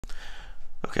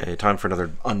Okay, time for another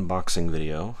unboxing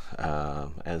video.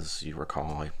 As you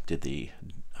recall, I did the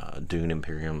Dune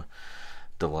Imperium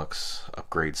Deluxe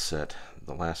Upgrade set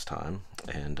the last time,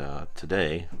 and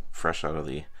today, fresh out of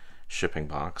the shipping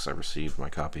box, I received my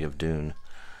copy of Dune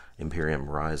Imperium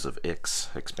Rise of Ix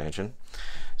expansion.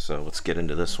 So let's get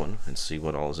into this one and see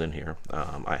what all is in here.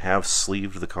 I have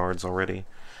sleeved the cards already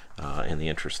in the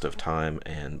interest of time,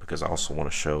 and because I also want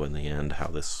to show in the end how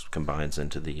this combines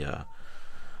into the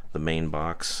main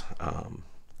box.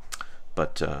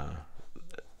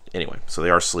 Anyway, so they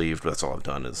are sleeved. But that's all I've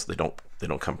done is they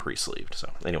don't come pre-sleeved.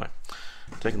 So anyway,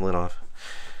 taking the lid off.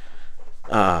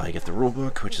 I get the rule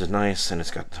book, which is nice, and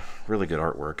it's got really good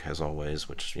artwork as always,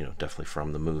 which definitely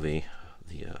from the movie,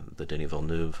 the Denis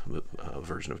Villeneuve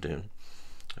version of Dune.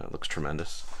 Looks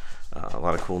tremendous. A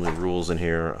lot of cool new rules in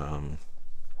here.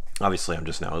 Obviously, I'm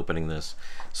just now opening this,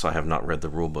 so I have not read the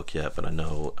rule book yet, but I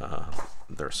know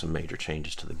there are some major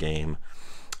changes to the game,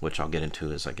 which I'll get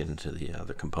into as I get into the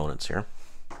other components here.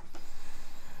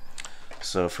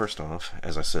 So first off,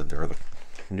 as I said, there are the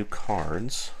new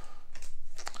cards.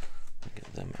 Let me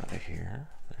get them out of here.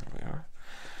 There we are.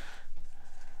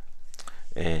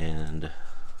 And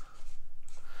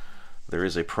there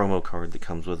is a promo card that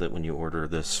comes with it when you order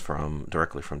this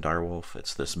directly from Direwolf.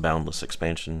 It's this Boundless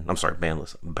Expansion. I'm sorry,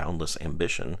 Boundless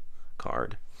Ambition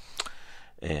card,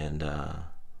 and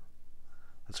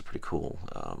that's a pretty cool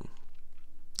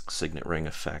signet ring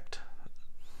effect,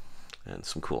 and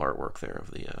some cool artwork there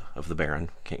of the Baron.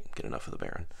 Can't get enough of the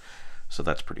Baron, so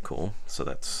that's pretty cool. So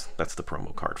that's the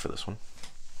promo card for this one.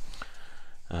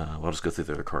 I'll just go through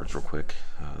the other cards real quick.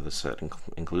 This set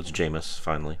includes Jameis,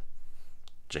 finally.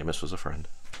 Jameis was a friend.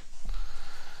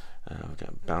 We've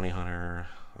got Bounty Hunter.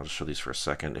 I'll just show these for a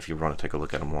second. If you want to take a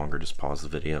look at them longer, just pause the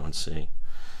video and see.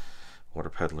 Water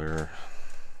Peddler.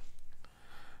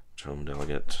 Home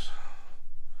Delegate.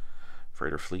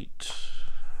 Freighter Fleet.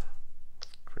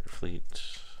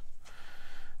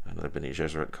 Another Bene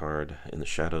Gesserit card. In the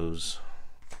Shadows.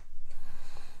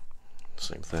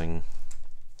 Same thing.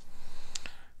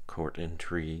 Court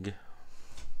Intrigue.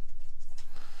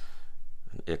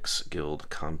 An Ix Guild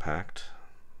Compact.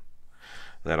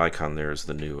 That icon there is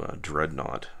the new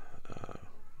Dreadnought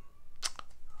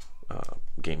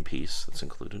game piece that's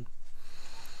included.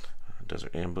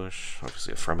 Desert Ambush,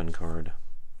 obviously a Fremen card.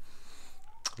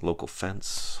 Local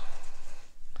Fence.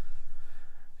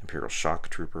 Imperial Shock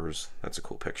Troopers, that's a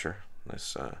cool picture.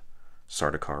 Nice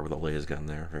Sardaukar with a laser gun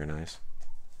there, very nice.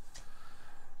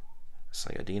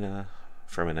 Sayadina,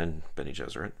 Fremen and Bene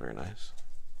Gesserit, very nice.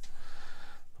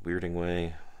 Weirding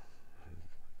Way,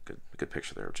 good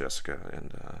picture there of Jessica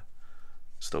and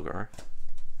Stilgar.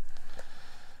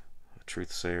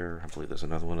 Truthsayer, I believe there's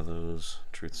another one of those.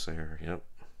 Truthsayer, yep.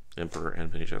 Emperor and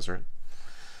Bene Gesserit.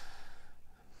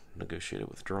 Negotiated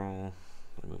Withdrawal.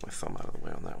 Let me move my thumb out of the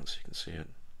way on that one so you can see it.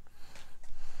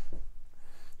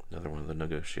 Another one of the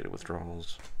Negotiated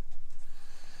Withdrawals.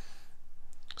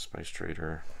 Spice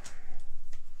Trader.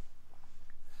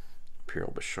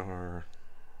 Imperial Bashar.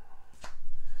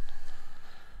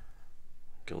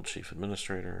 Guild Chief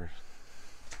Administrator.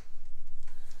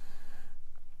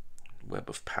 Web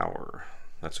of Power.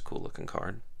 That's a cool looking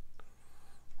card.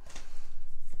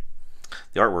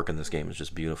 The artwork in this game is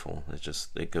just beautiful.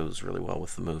 It goes really well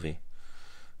with the movie.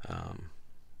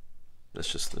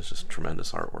 It's just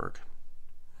tremendous artwork.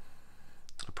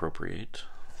 Appropriate.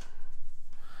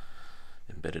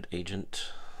 Embedded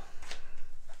Agent.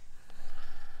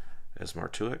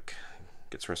 Esmar Tuick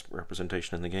gets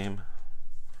representation in the game.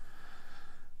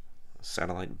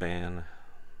 Satellite Ban.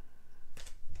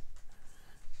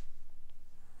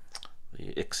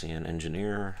 The Ixian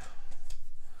Engineer.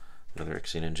 Another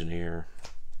Ixian Engineer.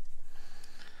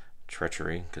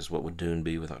 Treachery, because what would Dune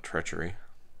be without treachery?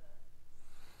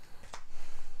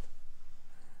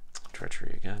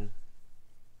 Treachery again.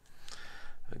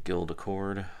 A Guild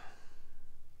Accord.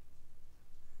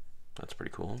 That's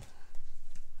pretty cool.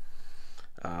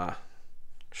 Shai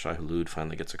Hulud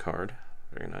finally gets a card.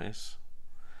 Very nice.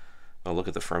 Oh, look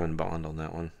at the Fremen Bond on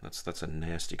that one. That's a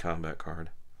nasty combat card.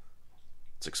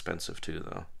 It's expensive too,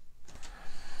 though.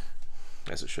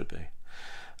 As it should be.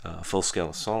 Full Scale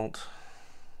Assault.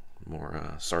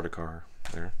 More Sardaukar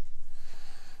there.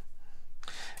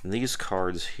 And these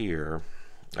cards here,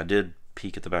 I did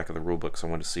peek at the back of the rulebook, so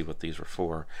I wanted to see what these were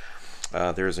for.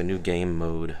 There's a new game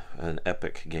mode, an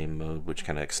epic game mode, which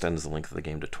kind of extends the length of the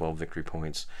game to 12 victory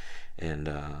points, and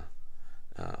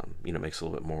makes it a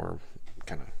little bit more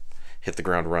kind of hit the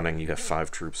ground running. You have 5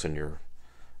 troops in your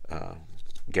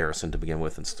garrison to begin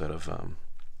with instead of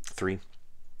 3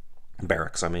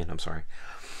 barracks. I'm sorry.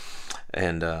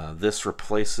 And this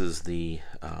replaces the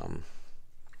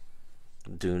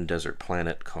Dune Desert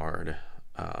Planet card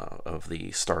of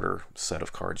the starter set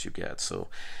of cards you get. So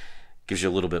gives you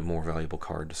a little bit more valuable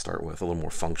card to start with, a little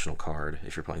more functional card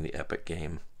if you're playing the Epic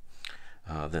game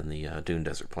than the Dune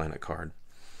Desert Planet card,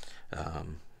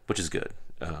 which is good.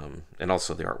 And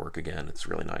also the artwork, again, it's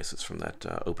really nice. It's from that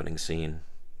opening scene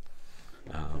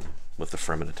with the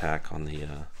Fremen attack on the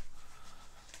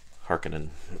Harkonnen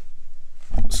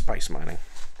spice mining.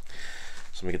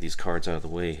 So let me get these cards out of the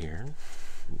way here.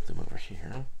 Move them over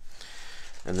here.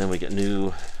 And then we get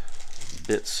new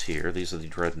bits here. These are the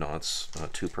dreadnoughts,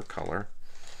 2 per color.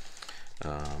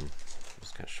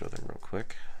 Just going to show them real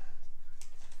quick.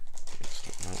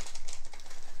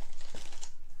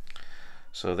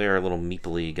 So they are little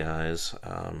meeple-y guys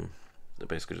that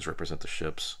basically just represent the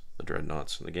ships, the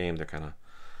dreadnoughts in the game. They're kind of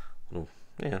little,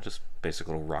 yeah, just basic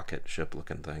little rocket ship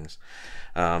looking things.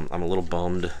 I'm a little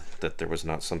bummed that there was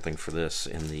not something for this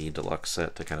in the deluxe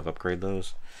set to kind of upgrade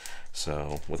those.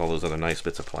 So with all those other nice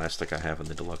bits of plastic I have in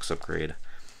the deluxe upgrade,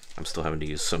 I'm still having to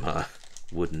use some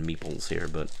wooden meeples here,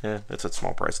 but it's a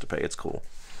small price to pay. It's cool.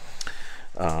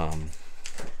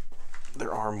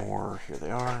 There are more. Here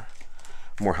they are.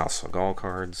 More House of Gaul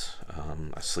cards.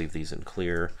 I sleeved these in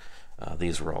clear.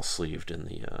 These were all sleeved in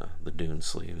the Dune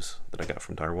sleeves that I got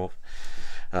from Direwolf.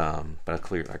 But I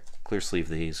clear sleeve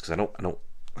these because I don't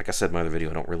like I said in my other video,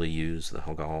 I don't really use the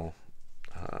Hoggal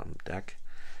deck.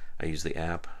 I use the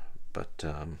app, but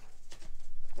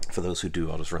for those who do,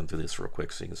 I'll just run through this real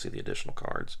quick so you can see the additional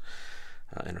cards.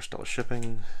 Interstellar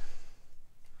Shipping,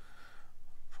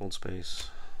 Fold Space,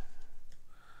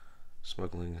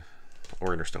 Smuggling,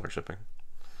 or Interstellar Shipping,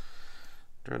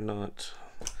 Dreadnought.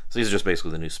 So these are just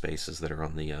basically the new spaces that are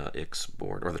on the Ix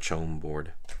board, or the Chom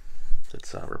board,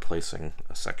 that's replacing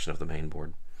a section of the main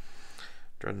board.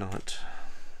 Dreadnought,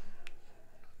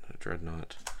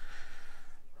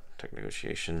 Tech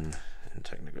Negotiation, and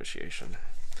Tech Negotiation.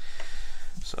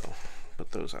 So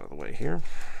put those out of the way here.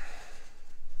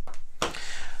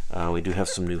 We do have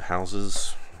some new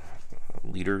houses,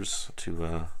 leaders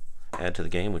to add to the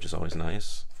game, which is always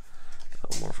nice. A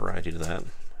little more variety to that.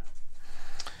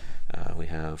 We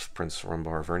have Prince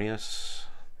Rumbar Vernius.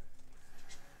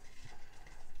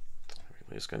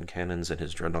 His gun cannons and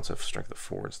his dreadnoughts have strength of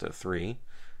 4 instead of 3,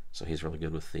 so he's really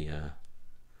good with the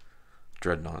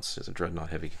dreadnoughts. He's a dreadnought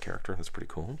heavy character. That's pretty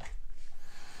cool.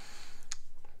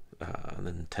 And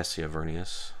then Tessia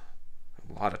Vernius.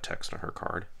 A lot of text on her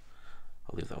card.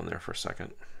 I'll leave that one there for a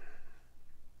second.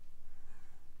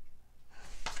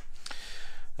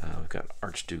 We've got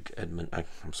Archduke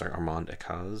Armand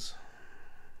Ekaz.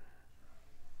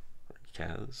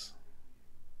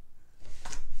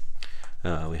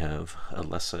 We have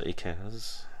Alessa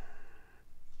Ekaz.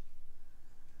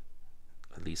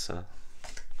 Elisa.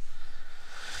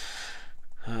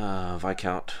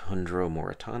 Viscount Hundro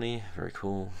Moritani. Very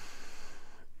cool.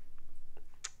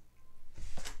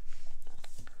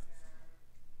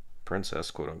 Princess,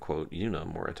 quote-unquote, Yuna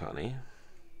Moritani.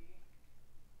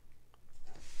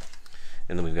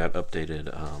 And then we've got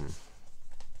updated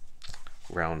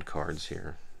round cards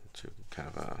here to kind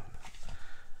of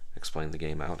explain the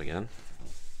game out again.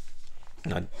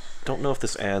 And I don't know if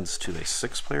this adds to a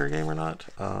 6-player game or not.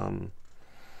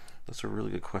 That's a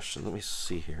really good question. Let me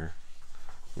see here.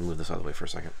 Let me move this out of the way for a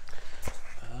second.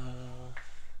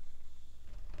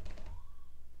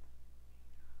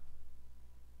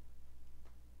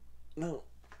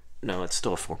 No, it's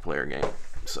still a 4-player game,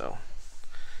 so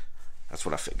that's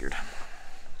what I figured.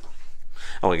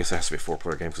 Oh, I guess it has to be a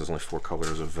 4-player game because there's only 4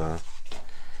 colors of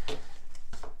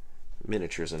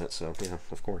miniatures in it, so yeah,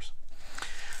 of course.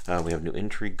 We have new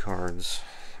intrigue cards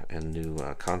and new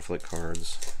conflict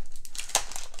cards.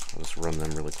 I'll just run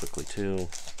them really quickly too.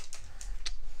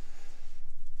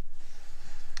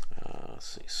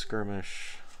 Let's see,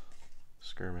 skirmish.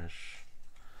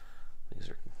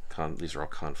 These are all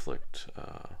conflict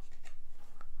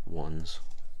ones.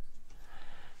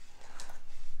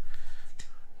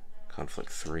 Conflict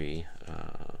 3,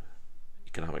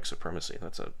 economic supremacy.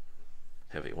 That's a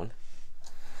heavy one.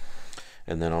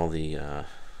 And then all the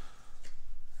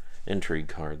intrigue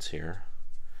cards here.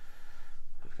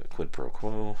 We've got quid pro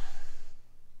quo,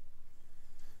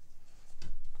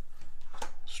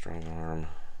 strong arm,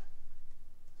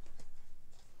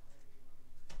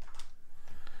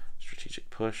 strategic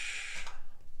push,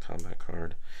 combat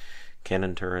card,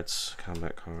 cannon turrets,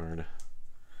 combat card,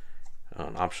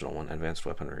 an optional one, advanced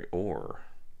weaponry, or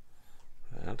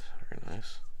that, very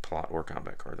nice, plot or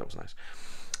combat card, that was nice.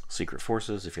 Secret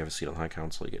forces, if you have a seat on High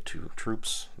Council, you get 2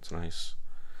 troops, that's nice.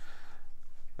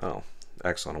 Oh,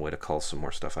 excellent, a way to cull some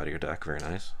more stuff out of your deck, very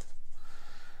nice.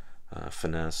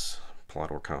 Finesse, plot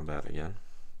or combat again.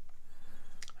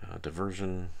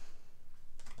 Diversion,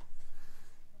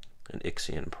 an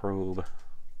Ixian Probe,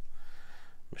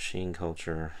 Machine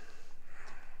Culture,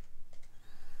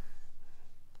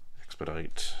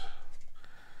 Expedite,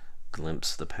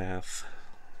 Glimpse the Path,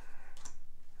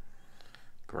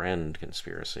 Grand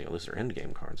Conspiracy. Oh, these are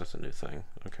endgame cards. That's a new thing.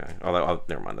 Okay. Oh,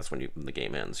 never mind. That's when the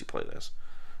game ends. You play this.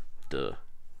 Duh.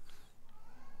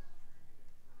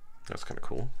 That's kind of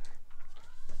cool.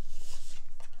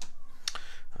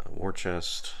 War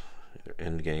Chest, either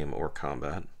endgame or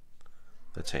combat.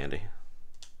 That's handy.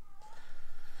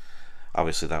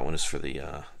 Obviously, that one is for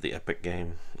the epic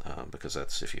game because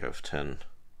that's if you have 10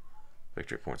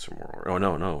 victory points or more. Oh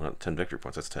no, not 10 victory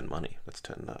points. That's 10 money. That's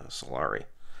 10 Solari.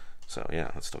 So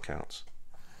yeah, that still counts.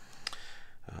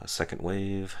 Second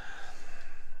Wave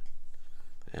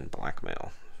and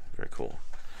Blackmail. Very cool.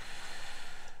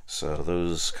 So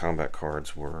those combat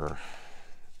cards were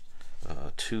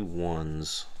 2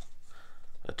 1s,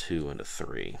 a 2, and a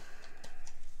 3.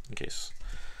 In case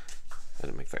I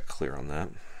didn't make that clear on that.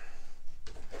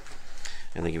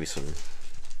 And they give you some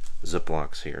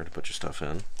Ziplocs here to put your stuff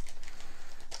in.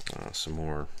 Some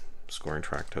more scoring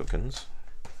track tokens.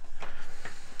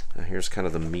 Now here's kind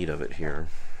of the meat of it here.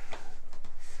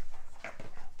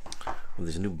 With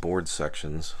these new board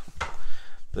sections,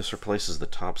 this replaces the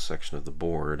top section of the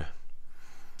board,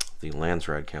 the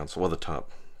Landsrad Council, well, the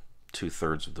top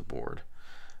 2/3 of the board.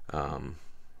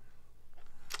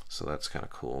 So that's kind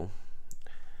of cool.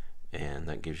 And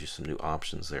that gives you some new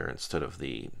options there. Instead of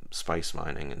the spice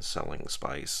mining and selling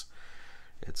spice,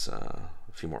 it's a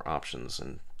few more options.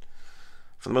 And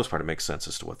for the most part, it makes sense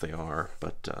as to what they are.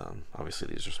 But obviously,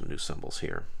 these are some new symbols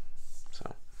here.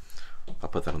 So I'll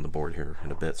put that on the board here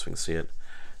in a bit so we can see it.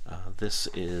 This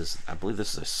is, I believe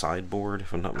this is a sideboard,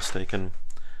 if I'm not mistaken.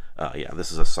 Yeah,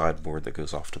 this is a sideboard that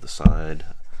goes off to the side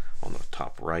on the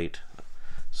top right.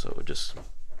 So it just,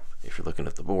 if you're looking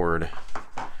at the board,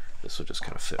 this will just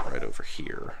kind of fit right over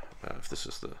here. If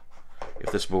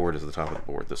this board is the top of the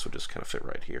board, this would just kind of fit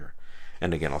right here.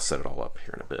 And again, I'll set it all up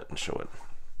here in a bit and show it.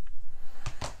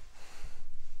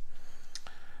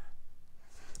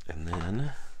 And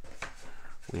then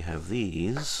we have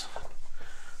these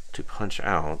to punch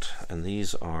out, and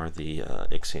these are the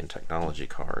Ixian Technology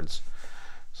cards.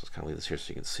 So let's kind of leave this here so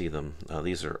you can see them.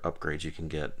 These are upgrades you can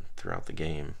get throughout the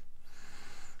game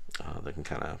that can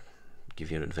kind of give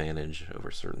you an advantage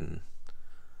over certain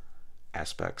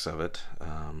aspects of it.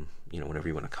 You know, whenever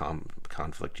you win a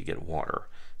conflict, you get water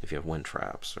if you have wind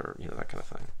traps or that kind of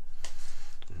thing.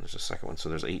 And there's a second one. So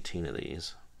there's 18 of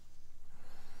these.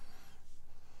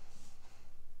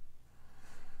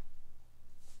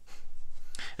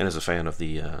 And as a fan of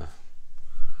the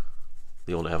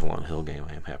old Avalon Hill game,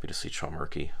 I am happy to see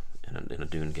Chalmurky in a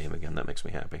Dune game again. That makes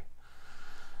me happy.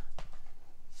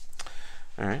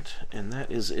 Alright, and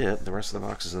that is it. The rest of the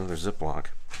box is another Ziploc.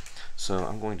 So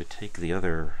I'm going to take the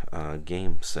other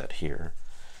game set here,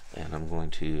 and I'm going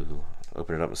to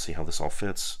open it up and see how this all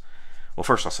fits. Well,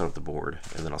 first I'll set up the board,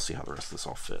 and then I'll see how the rest of this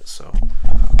all fits. So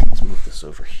let's move this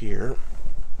over here.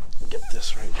 Get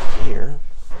this right here.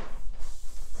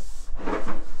 Put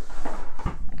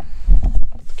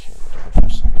the camera down for a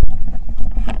second.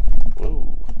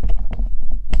 Whoa.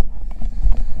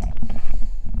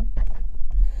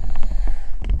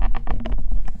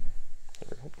 There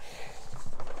we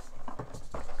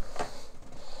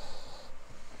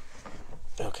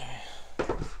go. Okay.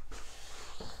 The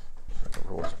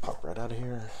rolls pop right out of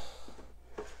here.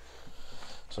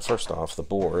 So first off, the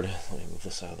board. Let me move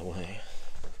this out of the way.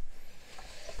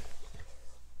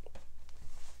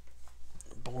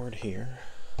 Board here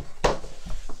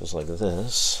was like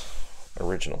this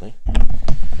originally,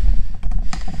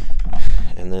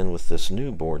 and then with this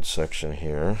new board section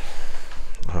here,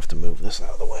 I'll have to move this out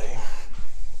of the way.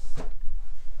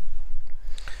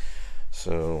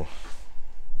 So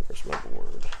where's my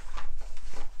board?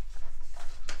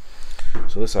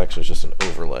 So this actually is just an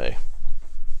overlay.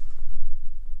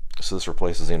 So this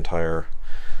replaces the entire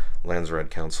Landsrad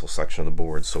Council section of the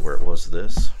board. So where it was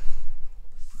this,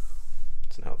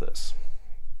 it's now this.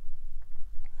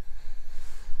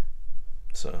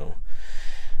 So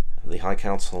the High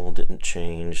Council didn't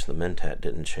change, the Mentat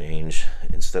didn't change.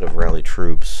 Instead of rally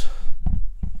troops,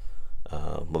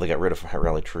 well, they got rid of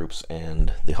rally troops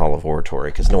and the Hall of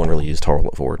Oratory, because no one really used Hall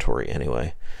of Oratory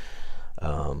anyway.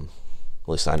 At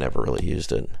least I never really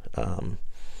used it.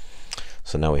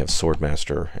 So now we have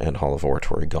Swordmaster and Hall of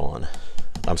Oratory gone.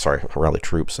 I'm sorry, rally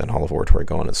troops and Hall of Oratory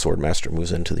gone, and Swordmaster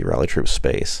moves into the rally troop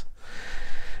space.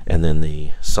 And then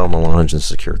the Sell Melange and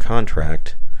Secure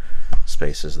Contract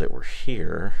spaces that were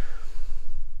here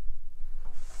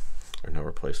are now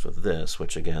replaced with this,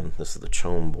 which again, this is the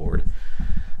Chome board.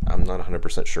 I'm not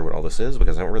 100% sure what all this is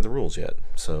because I haven't read the rules yet,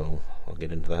 so I'll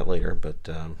get into that later, but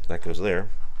that goes there.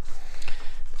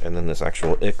 And then this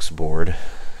actual X board,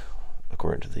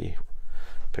 according to the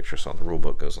picture saw in the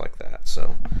rulebook, goes like that.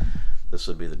 So this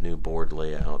would be the new board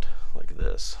layout, like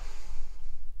this.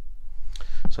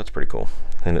 So that's pretty cool,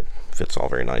 and it fits all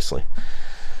very nicely.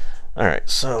 Alright,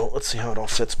 so let's see how it all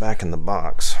fits back in the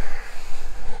box.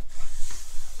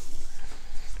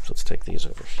 So let's take these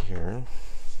over here,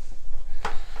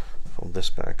 fold this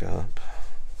back up.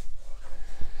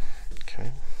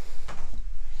 Okay.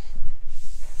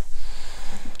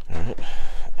 Alright,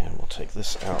 and we'll take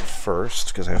this out first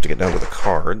because I have to get down to the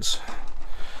cards.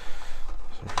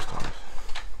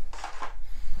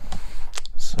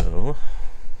 So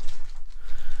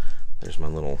there's my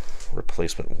little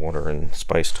replacement water and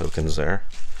spice tokens there.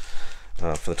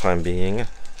 For the time being,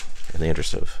 in the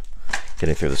interest of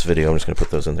getting through this video, I'm just going to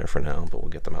put those in there for now, but we'll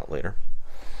get them out later.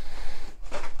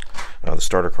 The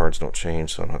starter cards don't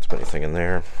change, so I don't have to put anything in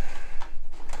there.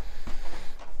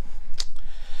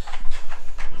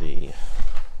 The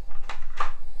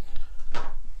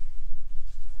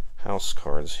house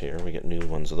cards here, we get new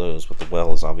ones of those, but the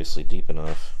well is obviously deep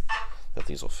enough that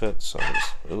these will fit, so I'll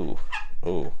just,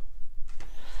 ooh.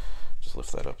 Just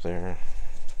lift that up there.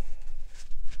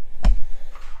 And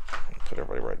put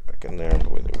everybody right back in there the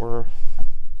way they were.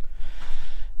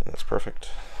 And that's perfect.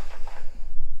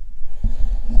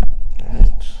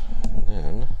 Alright, and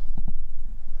then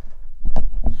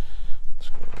let's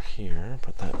go over here,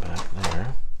 put that back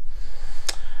there.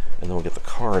 And then we'll get the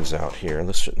cards out here, and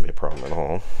this shouldn't be a problem at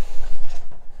all.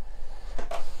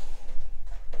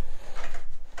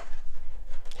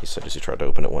 He said as he tried to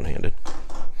open it one-handed.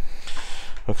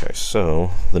 Okay, so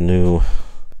the new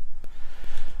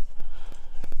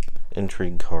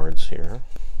intrigue cards here.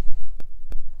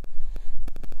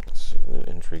 Let's see, new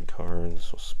intrigue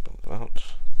cards. We'll spell it out.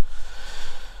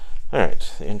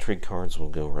 Alright, the intrigue cards will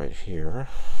go right here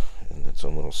in its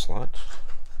own little slot.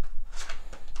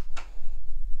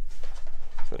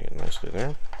 Fitting it nicely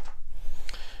there.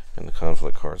 And the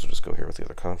conflict cards will just go here with the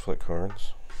other conflict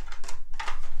cards.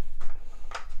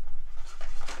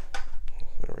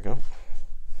 There we go.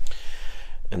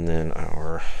 And then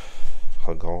our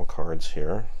Hagal cards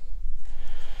here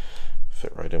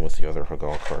fit right in with the other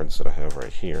Hagal cards that I have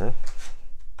right here.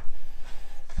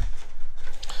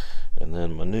 And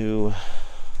then my new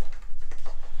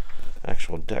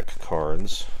actual deck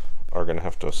cards are going to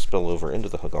have to spill over into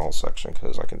the Hagal section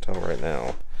because I can tell right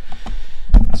now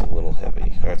it's a little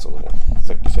heavy. Or it's a little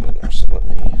thick to fit in there, so let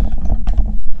me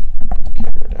put the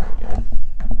camera down again.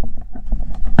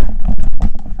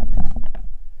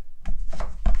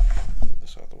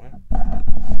 This out of the way.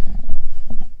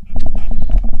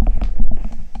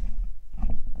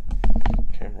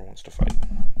 Camera wants to fight.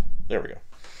 There we go.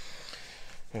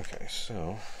 Okay,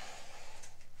 so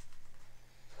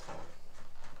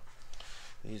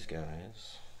these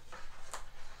guys,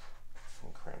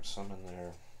 we'll cram some in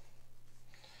there.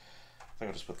 I think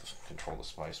I'll just put the control the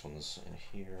spice ones in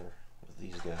here with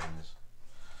these guys,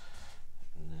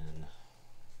 and then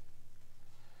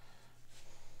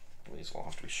these will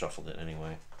have to be shuffled in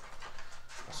anyway.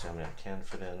 I'll see how many I can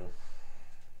fit in.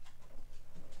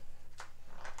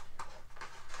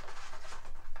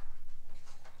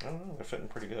 I don't know, they're fitting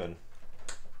pretty good.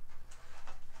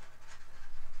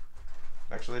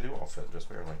 Actually, they do all fit just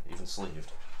barely, even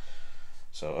sleeved.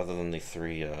 So other than the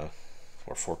 3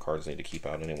 or 4 cards I need to keep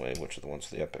out anyway, which are the ones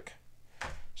for the Epic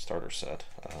starter set,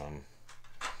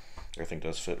 everything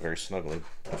does fit very snugly.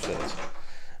 It fits.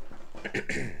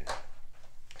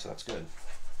 So that's good.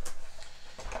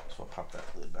 So I'll pop that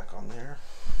lid back on there.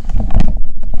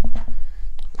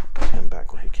 Put him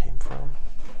back where he came from.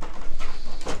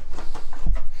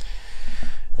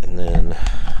 And then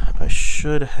I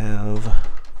should have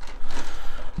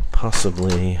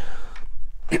possibly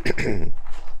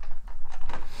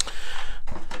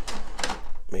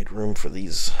made room for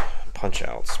these punch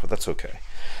outs, but that's okay.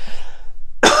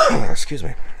 Excuse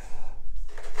me.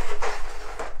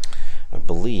 I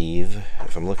believe,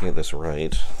 if I'm looking at this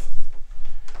right,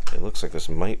 it looks like this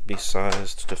might be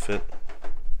sized to fit.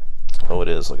 Oh, it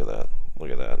is. Look at that. Look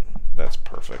at that. That's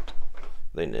perfect.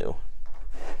 They knew.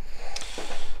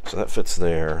 So that fits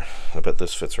there. I bet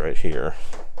this fits right here.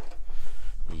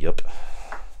 Yep.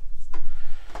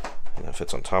 And that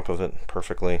fits on top of it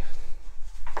perfectly.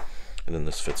 And then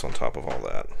this fits on top of all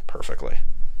that perfectly.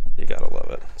 You gotta love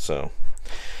it. So,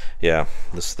 yeah,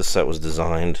 this set was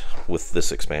designed with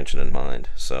this expansion in mind.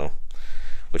 So,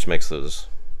 which makes those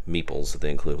meeples that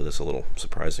they include with this a little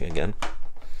surprising again.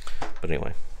 But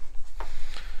anyway,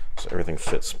 so everything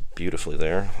fits beautifully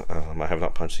there. I have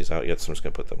not punched these out yet, so I'm just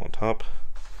gonna put them on top.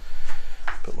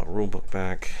 rulebook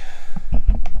back. Turn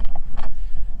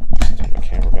my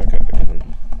camera back up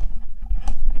again.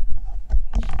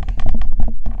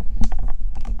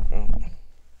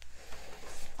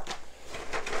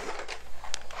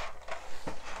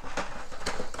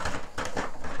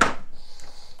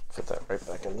 Fit that right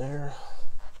back in there.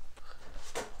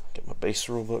 Get my base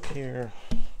rulebook here.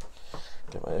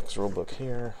 Get my X rulebook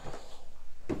here.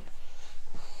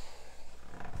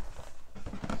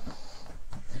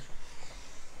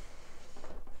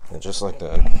 And just like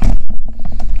that,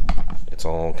 it's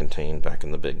all contained back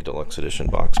in the big deluxe edition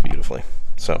box beautifully.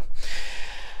 So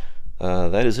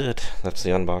that is it. That's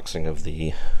the unboxing of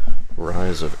the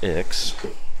Rise of X,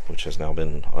 which has now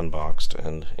been unboxed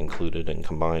and included and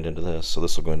combined into this. So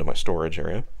this will go into my storage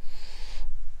area.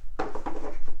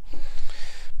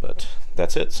 But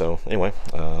that's it. So anyway,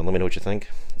 let me know what you think.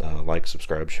 Like,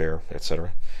 subscribe, share,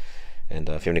 etc. And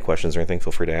if you have any questions or anything,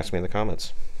 feel free to ask me in the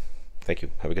comments. Thank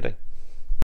you. Have a good day.